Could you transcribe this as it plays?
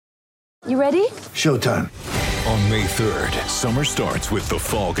You ready? Showtime. On May 3rd, summer starts with The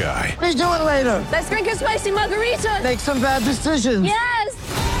Fall Guy. Let's do it later. Let's drink a spicy margarita. Make some bad decisions. Yes!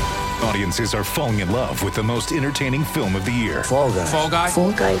 Audiences are falling in love with the most entertaining film of the year. Fall Guy. Fall Guy?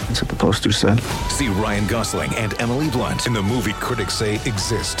 Fall Guy. That's what the poster said. See Ryan Gosling and Emily Blunt in the movie critics say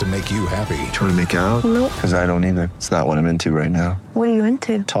exists to make you happy. Trying to make it out? Nope. Because I don't either. It's not what I'm into right now. What are you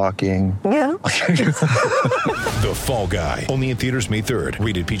into? Talking. Yeah. The Fall Guy. Only in theaters May 3rd.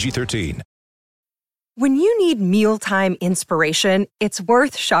 Rated PG-13. When you need mealtime inspiration, it's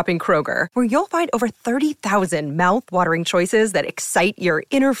worth shopping Kroger, where you'll find over 30,000 mouth-watering choices that excite your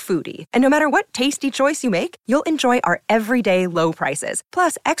inner foodie. And no matter what tasty choice you make, you'll enjoy our everyday low prices,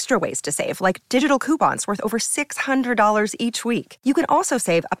 plus extra ways to save, like digital coupons worth over $600 each week. You can also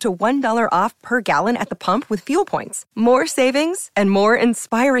save up to $1 off per gallon at the pump with fuel points. More savings and more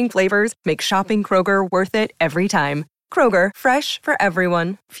inspiring flavors make shopping Kroger worth it every time. Kroger, fresh for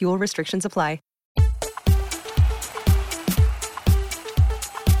everyone. Fuel restrictions apply.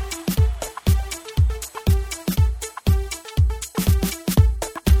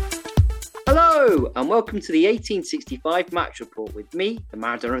 Hello and welcome to the 1865 match report with me, the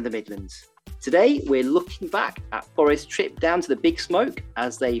Maradona of the Midlands. Today we're looking back at Forest's trip down to the Big Smoke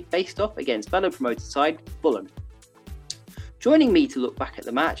as they faced off against fellow promoted side Fulham. Joining me to look back at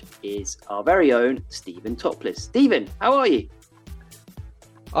the match is our very own Stephen Topless. Stephen, how are you?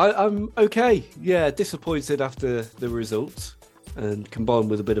 I'm okay. Yeah, disappointed after the results and combined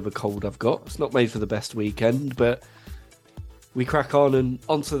with a bit of a cold I've got. It's not made for the best weekend, but we crack on and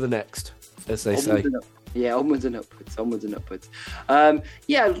on to the next, as they say. Yeah, onwards and upwards. The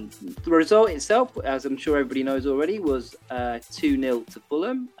result itself, as I'm sure everybody knows already, was 2-0 to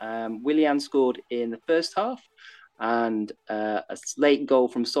Fulham. Willian scored in the first half and a late goal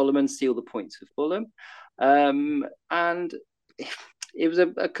from Solomon sealed the points for Fulham. And it was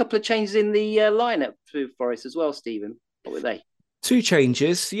a couple of changes in the lineup for Forest as well, Stephen. What were they? Two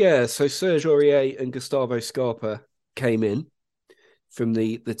changes, yeah. So Serge Aurier and Gustavo Scarpa came in from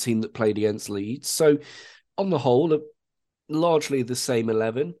the team that played against Leeds. So on the whole, largely the same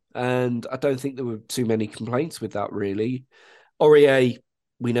 11. And I don't think there were too many complaints with that, really. Aurier,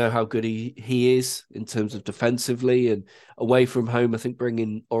 we know how good he is in terms of defensively and away from home. I think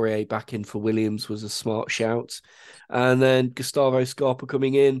bringing Aurier back in for Williams was a smart shout. And then Gustavo Scarpa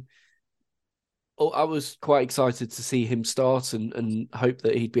coming in. I was quite excited to see him start and hope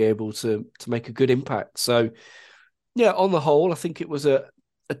that he'd be able to make a good impact. So, yeah, on the whole, I think it was a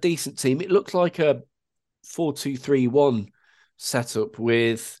decent team. It looked like a 4-2-3-1 setup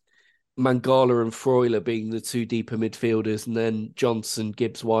with Mangala and Freuler being the two deeper midfielders, and then Johnson,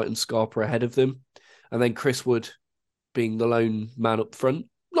 Gibbs, White and Scarpa ahead of them. And then Chris Wood being the lone man up front.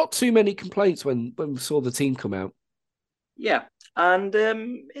 Not too many complaints when we saw the team come out. Yeah, and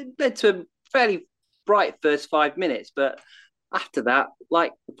it led to a fairly bright first 5 minutes. But after that,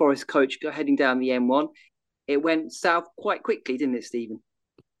 like the Forest coach heading down the M1, it went south quite quickly, didn't it, Stephen?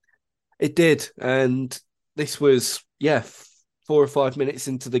 It did. And this was, 4 or 5 minutes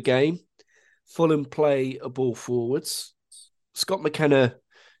into the game. Fulham play a ball forwards. Scott McKenna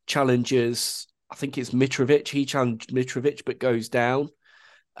challenges, I think it's Mitrovic. He challenged Mitrovic, but goes down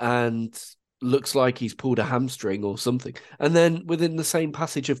and looks like he's pulled a hamstring or something. And then within the same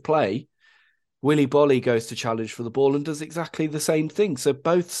passage of play, Willy Bolly goes to challenge for the ball and does exactly the same thing. So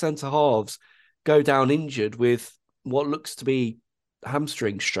both centre-halves go down injured with what looks to be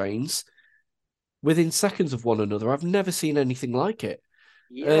hamstring strains within seconds of one another. I've never seen anything like it.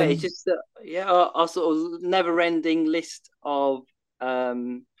 Yeah, it's just our sort of never-ending list of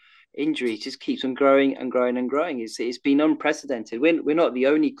injuries just keeps on growing and growing and growing. It's been unprecedented. We're not the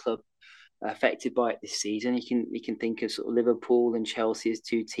only club affected by it this season. You can think of sort of Liverpool and Chelsea as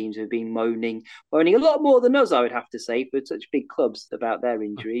two teams who have been moaning a lot more than us, I would have to say, for such big clubs about their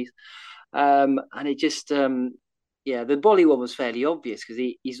injuries. And it just, the Bolly one was fairly obvious because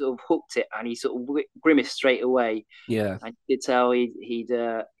he sort of hooked it and he sort of grimaced straight away. Yeah, and you could tell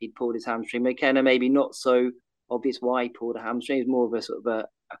he'd pulled his hamstring. McKenna maybe not so obvious why he pulled a hamstring. It was more of a sort of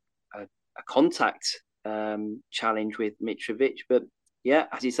a contact challenge with Mitrovic. But yeah,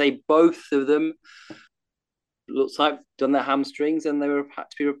 as you say, both of them looks like done their hamstrings and they had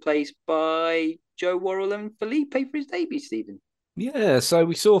to be replaced by Joe Worrell and Felipe for his debut, Stephen. Yeah, so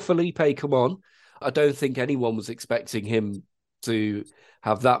we saw Felipe come on. I don't think anyone was expecting him to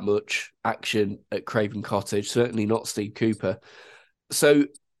have that much action at Craven Cottage, certainly not Steve Cooper. So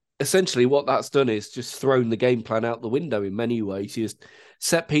essentially what that's done is just thrown the game plan out the window in many ways. You just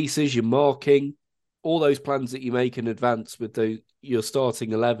set pieces, you're marking, all those plans that you make in advance with your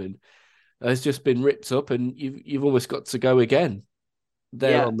starting 11 has just been ripped up and you've almost got to go again.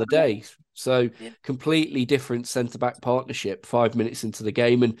 there on the day. So Yeah. completely different centre-back partnership 5 minutes into the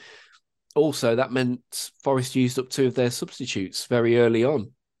game. And also that meant Forest used up 2 of their substitutes very early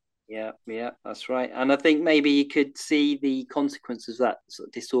on. Yeah, that's right. And I think maybe you could see the consequences of that sort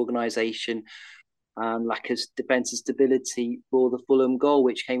of disorganisation and lack of defensive stability for the Fulham goal,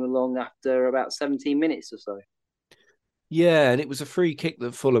 which came along after about 17 minutes or so. Yeah, and it was a free kick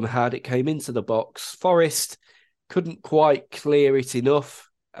that Fulham had. It came into the box. Forest couldn't quite clear it enough,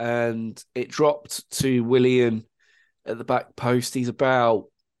 and it dropped to Willian at the back post. He's about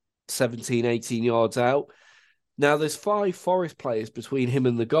 17, 18 yards out. Now, there's 5 Forest players between him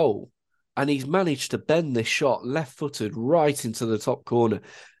and the goal, and he's managed to bend this shot left-footed right into the top corner.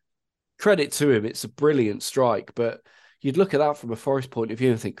 Credit to him, it's a brilliant strike, but you'd look at that from a Forest point of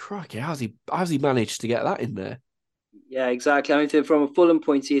view and think, crikey, how's he managed to get that in there? Yeah, exactly. I mean, from a Fulham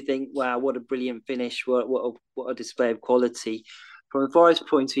point of view, you think, wow, what a brilliant finish! What a display of quality. From a Forest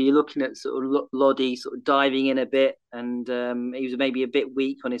point of view, you're looking at sort of Loddy sort of diving in a bit, and he was maybe a bit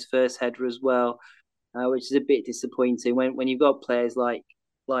weak on his first header as well, which is a bit disappointing when you've got players like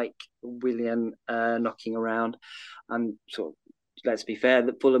Willian knocking around, and sort of, let's be fair,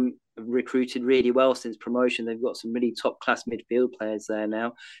 that Fulham have recruited really well since promotion. They've got some really top class midfield players there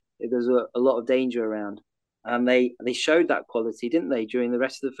now. There's a lot of danger around. And they showed that quality, didn't they, during the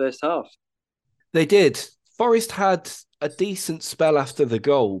rest of the first half? They did. Forest had a decent spell after the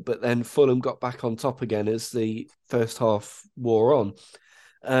goal, but then Fulham got back on top again as the first half wore on.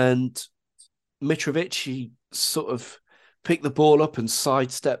 And Mitrovic, he sort of picked the ball up and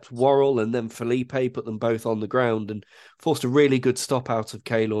sidestepped Worrell, and then Felipe put them both on the ground and forced a really good stop out of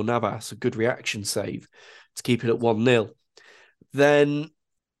Keylor Navas, a good reaction save to keep it at 1-0. Then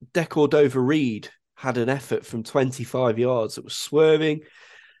De Cordova-Reid had an effort from 25 yards that was swerving,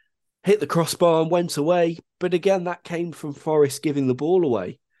 hit the crossbar and went away. But again, that came from Forest giving the ball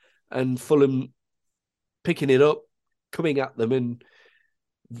away and Fulham picking it up, coming at them and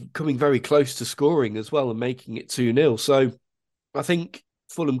coming very close to scoring as well and making it 2-0. So I think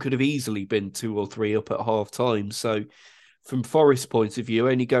Fulham could have easily been 2 or 3 up at half time. So from Forest's point of view,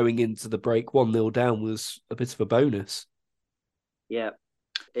 only going into the break 1-0 down was a bit of a bonus. Yeah,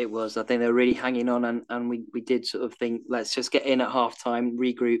 it was. I think they were really hanging on, and we did sort of think, let's just get in at half time,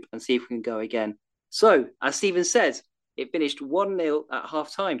 regroup, and see if we can go again. So, as Stephen said, it finished 1-0 at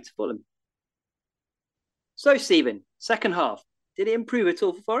half time to Fulham. So, Stephen, second half, did it improve at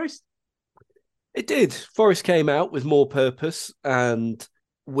all for Forest? It did. Forest came out with more purpose and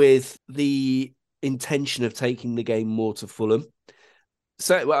with the intention of taking the game more to Fulham.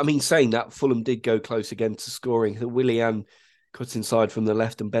 So, I mean, saying that, Fulham did go close again to scoring. Willian cut inside from the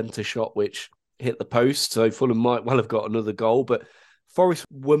left and bent a shot which hit the post. So Fulham might well have got another goal, but Forest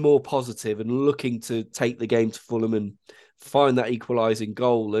were more positive and looking to take the game to Fulham and find that equalising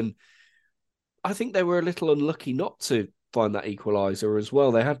goal. And I think they were a little unlucky not to find that equaliser as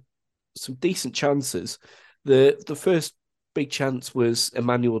well. They had some decent chances. The first big chance was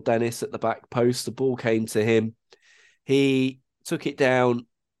Emmanuel Dennis at the back post. The ball came to him. He took it down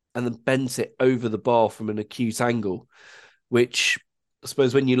and then bent it over the bar from an acute angle, which I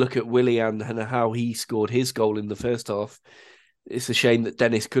suppose when you look at Willian and how he scored his goal in the first half, it's a shame that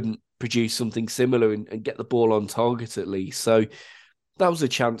Dennis couldn't produce something similar and get the ball on target at least. So that was a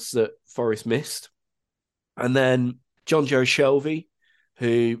chance that Forest missed. And then Jonjo Shelvey,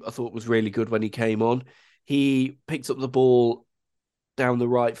 who I thought was really good when he came on, he picked up the ball down the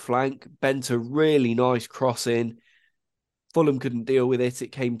right flank, bent a really nice cross in. Fulham couldn't deal with it.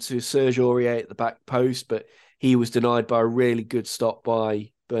 It came to Serge Aurier at the back post, but he was denied by a really good stop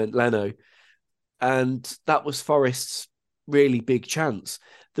by Bernd Leno. And that was Forest's really big chance.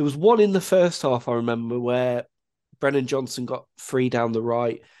 There was one in the first half, I remember, where Brennan Johnson got free down the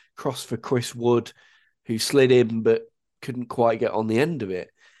right, crossed for Chris Wood, who slid in but couldn't quite get on the end of it.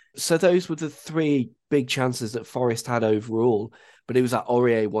 So those were the 3 big chances that Forest had overall. But it was that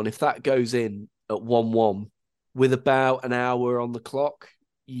Aurier one. If that goes in at 1-1 with about an hour on the clock,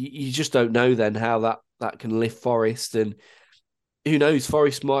 you just don't know then how that can lift Forest. And who knows,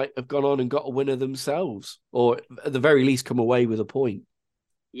 Forest might have gone on and got a winner themselves, or at the very least come away with a point.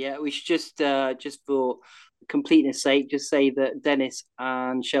 Yeah, we should just for completeness sake, just say that Dennis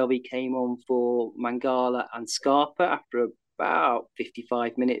and Shelvey came on for Mangala and Scarpa after about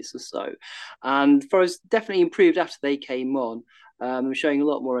 55 minutes or so. And Forest definitely improved after they came on. Showing a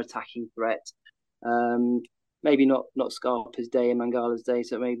lot more attacking threat. Maybe not Scarpa's day and Mangala's day,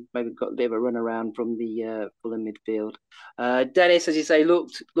 so maybe got a bit of a run around from the Fulham midfield. Dennis, as you say,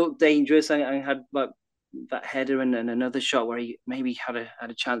 looked dangerous and had like that header and another shot where he maybe had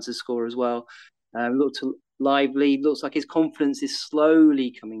a chance to score as well. Looked lively. Looks like his confidence is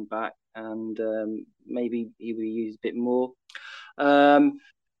slowly coming back, and maybe he will use a bit more.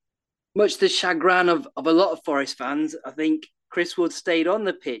 Much to the chagrin of a lot of Forest fans, I think Chris Wood stayed on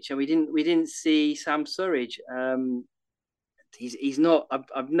the pitch, and we didn't see Sam Surridge. He's not.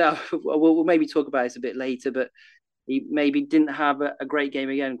 I've now. We'll maybe talk about this a bit later, but he maybe didn't have a great game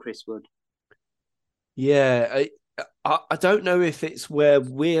again, Chris Wood. Yeah, I don't know if it's where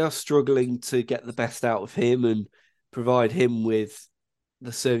we are struggling to get the best out of him and provide him with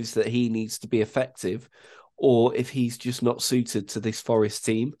the service that he needs to be effective, or if he's just not suited to this Forest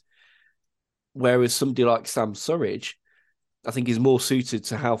team. Whereas somebody like Sam Surridge, I think, is more suited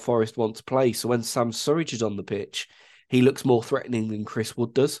to how Forest want to play. So when Sam Surridge is on the pitch, he looks more threatening than Chris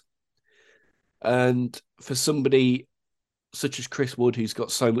Wood does. And for somebody such as Chris Wood, who's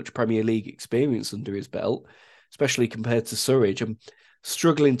got so much Premier League experience under his belt, especially compared to Surridge, I'm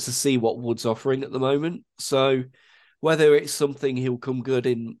struggling to see what Wood's offering at the moment. So whether it's something he'll come good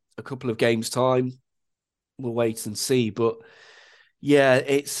in a couple of games' time, we'll wait and see. But yeah,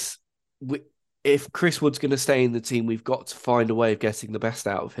 if Chris Wood's going to stay in the team, we've got to find a way of getting the best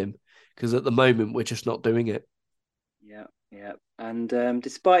out of him, because at the moment we're just not doing it. Yeah. And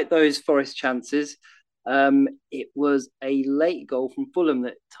despite those Forest chances, it was a late goal from Fulham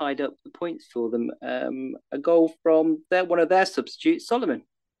that tied up the points for them. A goal from one of their substitutes, Solomon.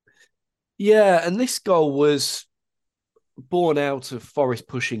 Yeah, and this goal was born out of Forest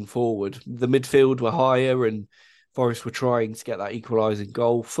pushing forward. The midfield were higher and Forest were trying to get that equalising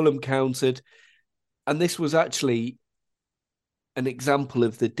goal. Fulham countered. And this was actually an example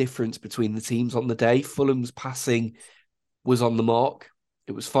of the difference between the teams on the day. Fulham's passing was on the mark.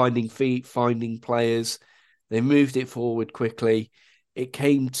 It was finding feet, finding players. They moved it forward quickly. It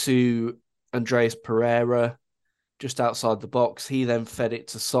came to Andreas Pereira just outside the box. He then fed it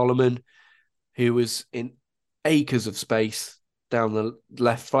to Solomon, who was in acres of space down the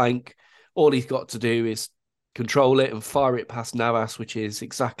left flank. All he's got to do is control it and fire it past Navas, which is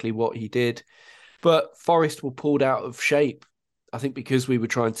exactly what he did. But Forest were pulled out of shape, I think, because we were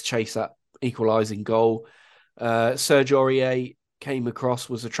trying to chase that equalising goal. Serge Aurier came across,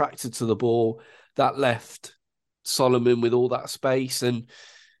 was attracted to the ball. That left Solomon with all that space, and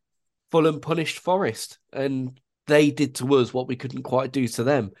Fulham punished Forest. And they did to us what we couldn't quite do to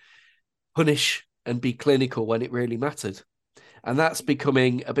them. Punish and be clinical when it really mattered. And that's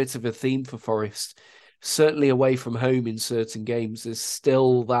becoming a bit of a theme for Forest. Certainly away from home in certain games, there's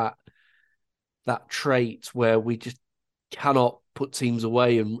still that trait where we just cannot put teams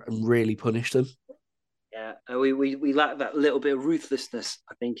away and really punish them. Yeah, we lack that little bit of ruthlessness,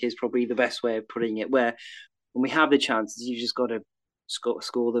 I think, is probably the best way of putting it, where when we have the chances, you just got to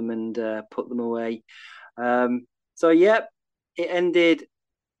score them and put them away. So, yeah, it ended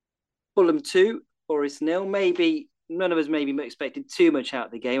Fulham 2, Forest 0. Maybe none of us expected too much out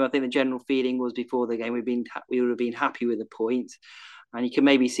of the game. I think the general feeling was before the game we would have been happy with the point. And you can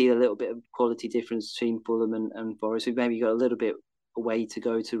maybe see a little bit of quality difference between Fulham and Forest. We've maybe got a little bit of way to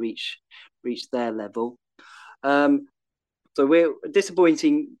go to reach their level. So we're a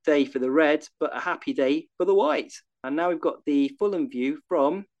disappointing day for the Reds, but a happy day for the Whites. And now we've got the Fulham view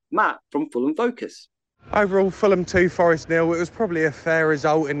from Matt from Fulham Focus. Overall, Fulham 2, Forest 0. It was probably a fair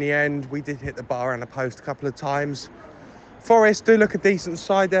result in the end. We did hit the bar and the post a couple of times. Forest do look a decent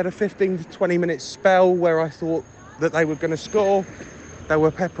side. They had a 15 to 20 minute spell where I thought that they were going to score. They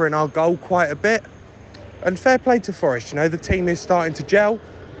were peppering our goal quite a bit. And fair play to Forest. You know, the team is starting to gel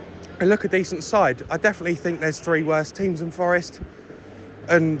and look a decent side. I definitely think there's 3 worse teams than Forest,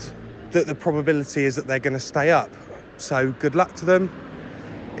 and that the probability is that they're going to stay up. So good luck to them.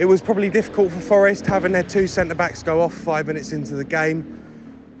 It was probably difficult for Forest having their 2 centre-backs go off 5 minutes into the game.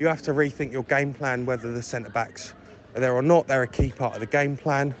 You have to rethink your game plan, whether the centre-backs are there or not. They're a key part of the game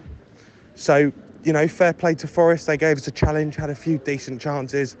plan. So, you know, fair play to Forest. They gave us a challenge, had a few decent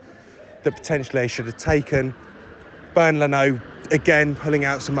chances that potentially they should have taken. Bernd Leno, again, pulling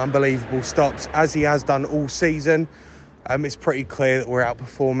out some unbelievable stops, as he has done all season. It's pretty clear that we're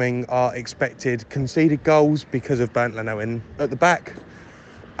outperforming our expected conceded goals because of Bernd Leno at the back.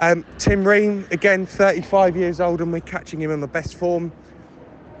 Tim Ream, again, 35 years old, and we're catching him in the best form.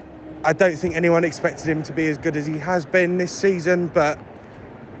 I don't think anyone expected him to be as good as he has been this season, but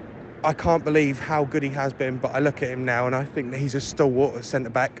I can't believe how good he has been. But I look at him now and I think that he's a stalwart at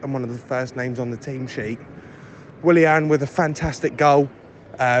centre-back and one of the first names on the team sheet. Willian with a fantastic goal,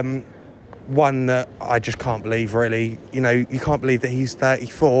 one that I just can't believe, really. You know, you can't believe that he's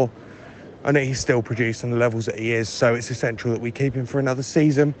 34 and that he's still producing the levels that he is. So it's essential that we keep him for another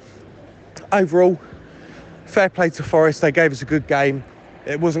season. Overall, fair play to Forest. They gave us a good game.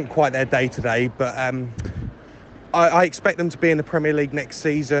 it wasn't quite their day today, but I expect them to be in the Premier League next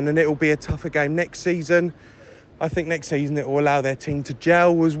season, and it will be a tougher game next season. I think next season it will allow their team to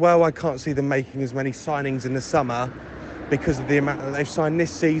gel as well. I can't see them making as many signings in the summer because of the amount that they've signed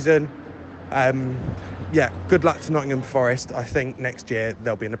this season. Good luck to Nottingham Forest. I think next year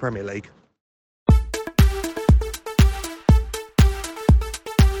they'll be in the Premier League.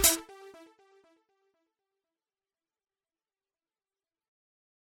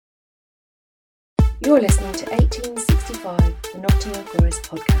 You're listening to 1865, the Nottingham Forest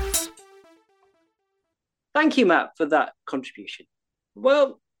podcast. Thank you, Matt, for that contribution.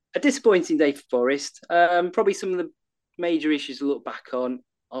 Well, a disappointing day for Forest. Probably some of the major issues to look back on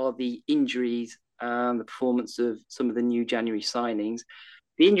are the injuries and the performance of some of the new January signings.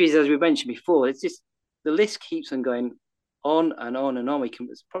 The injuries, as we mentioned before, it's just the list keeps on going on and on and on.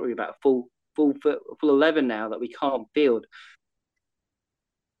 It's probably about a full 11 now that we can't field.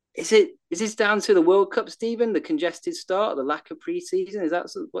 Is this down to the World Cup, Stephen? The congested start, the lack of pre-season? Is that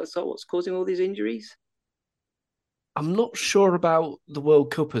what's causing all these injuries? I'm not sure about the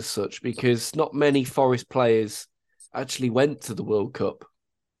World Cup as such, because not many Forest players actually went to the World Cup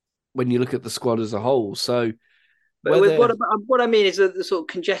when you look at the squad as a whole. So, what I mean is the sort of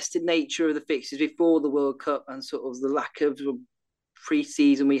congested nature of the fixtures before the World Cup and sort of the lack of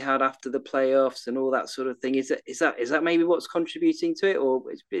pre-season we had after the playoffs and all that sort of thing. Is that maybe what's contributing to it, or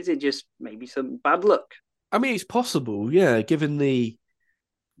is it just maybe some bad luck? I mean, it's possible, yeah, given the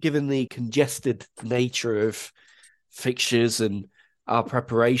congested nature of fixtures and our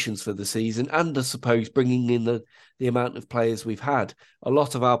preparations for the season, and I suppose bringing in the amount of players we've had. A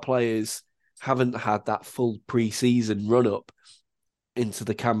lot of our players haven't had that full pre-season run-up into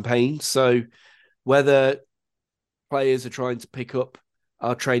the campaign. So whether players are trying to pick up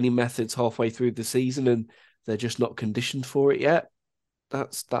our training methods halfway through the season and they're just not conditioned for it yet,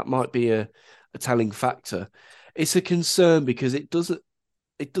 that might be a telling factor. It's a concern because it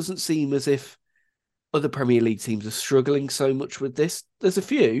doesn't seem as if other Premier League teams are struggling so much with this. There's a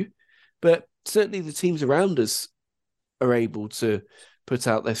few, but certainly the teams around us are able to put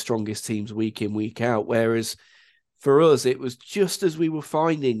out their strongest teams week in, week out. Whereas for us, it was just as we were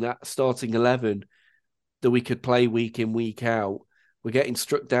finding that starting 11 that we could play week in, week out, we're getting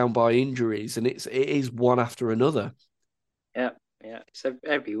struck down by injuries, and it is one after another. Yeah, so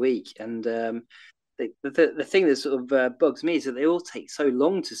every week. And the thing that sort of bugs me is that they all take so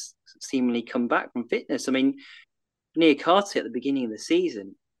long to seemingly come back from fitness. I mean, Niakate at the beginning of the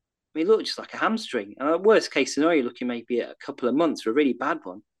season, I mean, it looked just like a hamstring. And worst case scenario, looking maybe at a couple of months for a really bad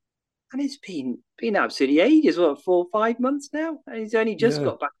one. And it's been absolutely ages, 4 or 5 months now? And he's only just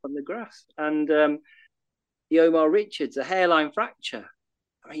got back on the grass. And the Omar Richards, a hairline fracture.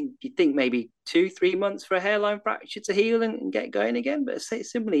 I mean, you'd think maybe 2-3 months for a hairline fracture to heal and get going again. But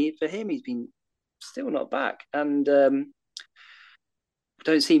similarly, for him, he's been still not back. And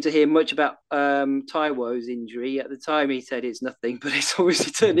don't seem to hear much about Taiwo's injury. At the time, he said it's nothing, but it's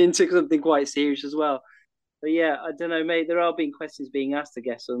obviously turned into something quite serious as well. But yeah, I don't know, mate. There are being questions being asked, I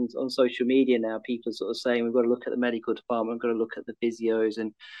guess, on social media now. People are sort of saying we've got to look at the medical department, we've got to look at the physios.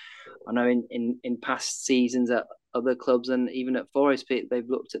 And I know in past seasons at other clubs and even at Forest, they've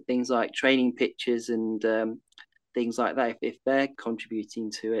looked at things like training pictures and things like that if they're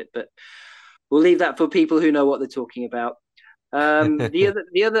contributing to it. But we'll leave that for people who know what they're talking about.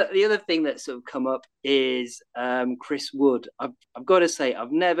 The other thing that's sort of come up is Chris Wood. I've got to say,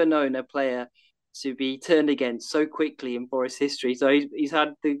 I've never known a player to be turned against so quickly in Forest history. So he's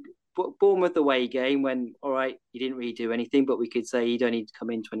had the Bournemouth away game when, all right, he didn't really do anything, but we could say he'd only come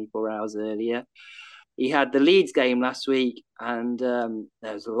in 24 hours earlier. He had the Leeds game last week, and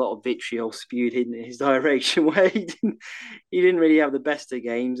there was a lot of vitriol spewed in his direction where he didn't really have the best of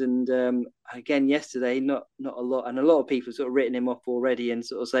games. And again, yesterday, not a lot, and a lot of people sort of written him off already and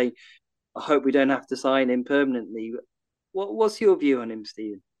sort of saying, I hope we don't have to sign him permanently. What's your view on him,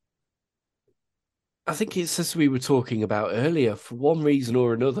 Stephen? I think it's as we were talking about earlier. For one reason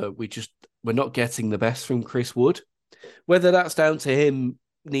or another, we're not getting the best from Chris Wood. Whether that's down to him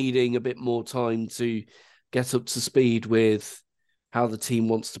needing a bit more time to get up to speed with how the team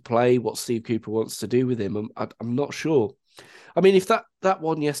wants to play, what Steve Cooper wants to do with him, I'm not sure. I mean, if that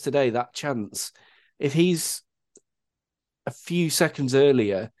one yesterday, that chance, if he's a few seconds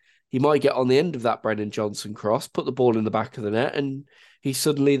earlier, he might get on the end of that Brennan Johnson cross, put the ball in the back of the net, and he's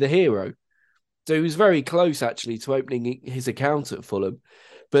suddenly the hero. So he was very close, actually, to opening his account at Fulham.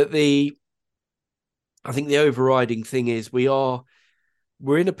 But I think the overriding thing is we're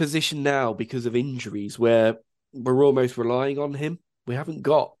in a position now because of injuries where we're almost relying on him. We haven't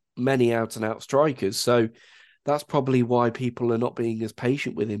got many out-and-out strikers. So that's probably why people are not being as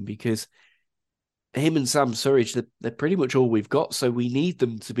patient with him, because him and Sam Surridge, they're pretty much all we've got. So we need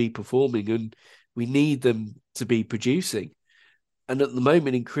them to be performing and we need them to be producing. And at the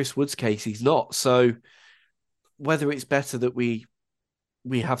moment, in Chris Wood's case, he's not. So whether it's better that we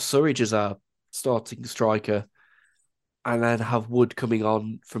have Surridge as our starting striker and then have Wood coming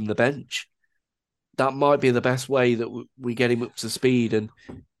on from the bench, that might be the best way that we get him up to speed and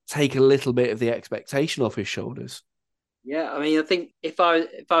take a little bit of the expectation off his shoulders. Yeah, I mean, I think if I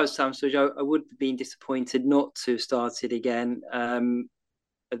was Sam Surridge, I would have been disappointed not to have started again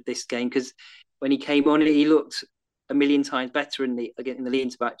at this game, because when he came on, he looked a million times better in the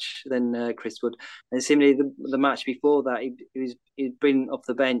Leeds match than Chris Wood. And similarly, the match before that, he'd been off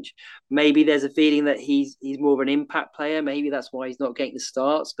the bench. Maybe there's a feeling that he's more of an impact player. Maybe that's why he's not getting the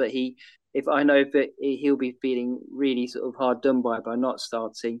starts. But he'll be feeling really sort of hard done by not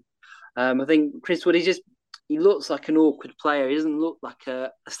starting. I think Chris Wood he looks like an awkward player. He doesn't look like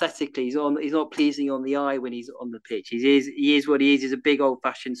aesthetically. He's not pleasing on the eye when he's on the pitch. He is what he is. He's a big old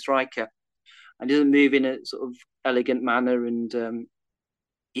fashioned striker, and doesn't move in a sort of elegant manner. And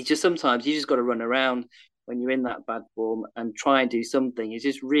he just sometimes you just got to run around when you're in that bad form and try and do something. It's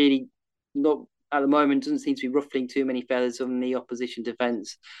just really not at the moment. Doesn't seem to be ruffling too many feathers on the opposition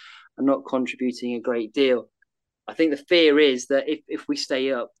defence and not contributing a great deal. I think the fear is that if we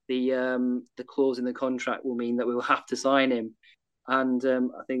stay up, the clause in the contract will mean that we will have to sign him. And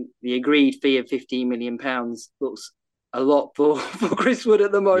I think the agreed fee of £15 million looks a lot for Chris Wood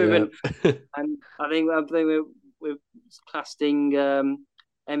at the moment. Yeah. And I think we're casting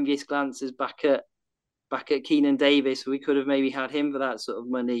envious glances back at Keenan Davis. We could have maybe had him for that sort of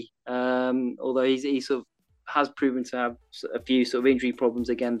money. Although he sort of has proven to have a few sort of injury problems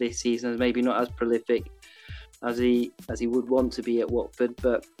again this season, maybe not as prolific as he would want to be at Watford.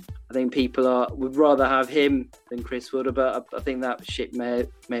 But I think people would rather have him than Chris Wood. But I think that ship may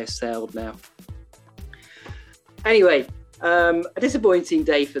have sailed now. Anyway, a disappointing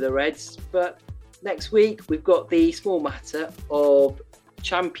day for the Reds. But next week we've got the small matter of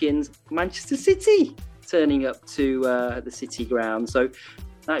champions Manchester City turning up to the City ground. So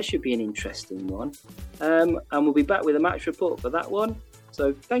that should be an interesting one. And we'll be back with a match report for that one.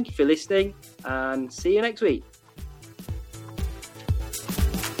 So thank you for listening and see you next week.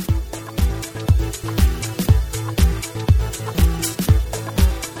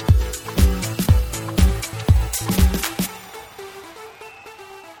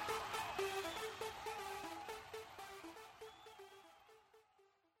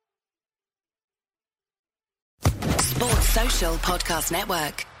 Sports Social Podcast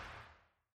Network.